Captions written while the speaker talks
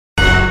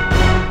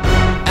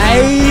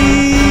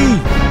Ayy,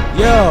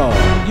 yo,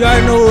 you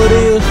already know who it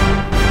is.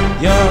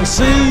 Young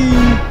C.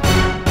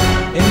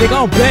 And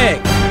nigga, I'm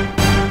back.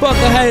 Fuck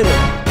a hater.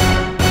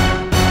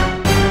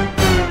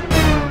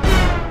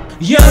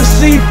 Young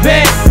C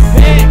back.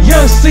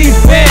 Young C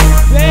back.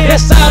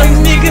 That's all these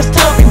niggas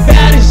talking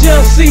about is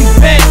Young C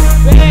back.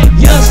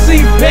 Young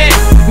C back.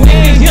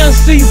 Niggas, Young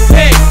C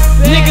back.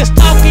 Niggas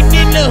talking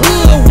in the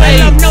hood way.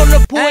 I'm known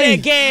to pull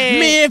that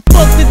gas. Man,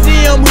 fuck the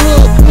damn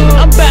hood.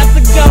 I'm about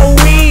to go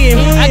in.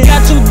 I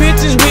got two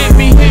bitches with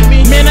me.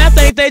 Man, I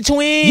think they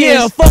twins.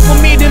 Yeah, fuck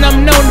with me, then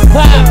I'm known to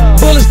pop.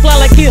 Bullets fly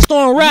like kids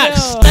throwing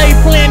rocks. Stay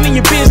playing in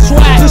your bitch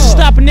swat. Just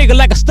stop a nigga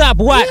like a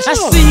stopwatch. I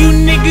see you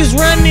niggas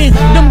running.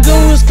 Them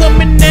goons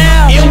coming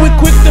out. And we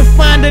quick to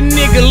find a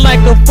nigga like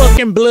a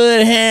fucking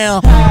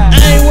bloodhound. I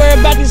ain't worried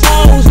about these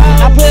hoes.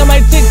 I play my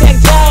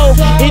tic-tac-toe.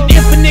 And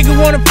if a nigga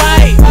wanna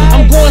fight,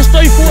 I'm going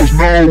straight for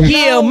it.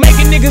 Yeah,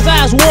 making niggas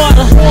eyes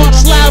water.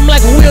 Slide them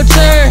like a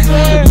wheelchair.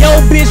 Yo,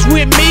 bitch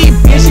with me.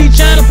 And she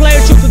tryna play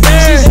a truth or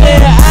dare. She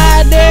said,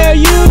 I dare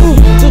you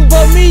to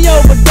fuck me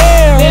over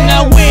there. Then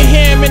I went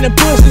ham in the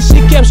pussy. She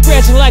kept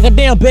scratching like a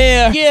damn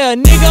bear. Yeah,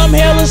 nigga, I'm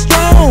hella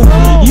strong.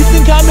 You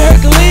can call me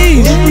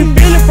Hercules. If you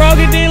feel it,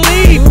 froggy, then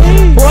leave.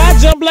 Boy, I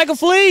jump like a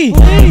flea.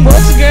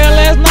 Fucked a girl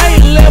last night,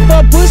 left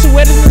her pussy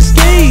wetter than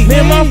ski.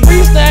 Man, my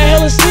freestyle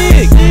hella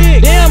sick.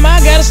 Damn, I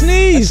gotta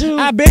sneeze.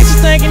 I bet you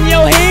think in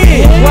your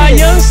head why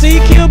Young C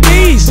kill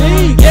bees.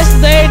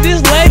 Yesterday,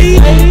 this lady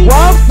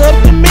walked up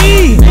to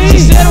me. She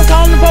said I'm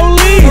calling the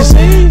police,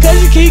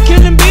 cause you keep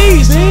killing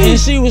bees. And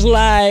she was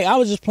like, I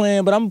was just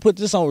playing, but I'm gonna put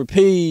this on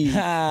repeat.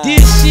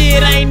 This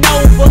shit ain't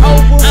over,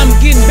 I'm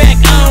getting back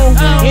on.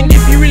 And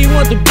if you really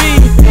want the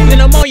beef, then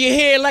I'm on your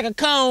head like a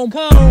comb.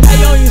 How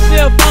you on your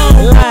cell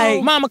phone?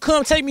 Like, mama,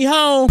 come take me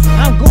home.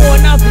 I'm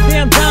going off the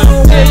damn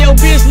dome. Tell your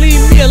bitch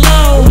leave me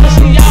alone.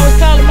 She always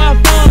calling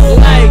my phone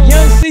like,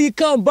 Young C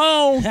come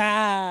bone.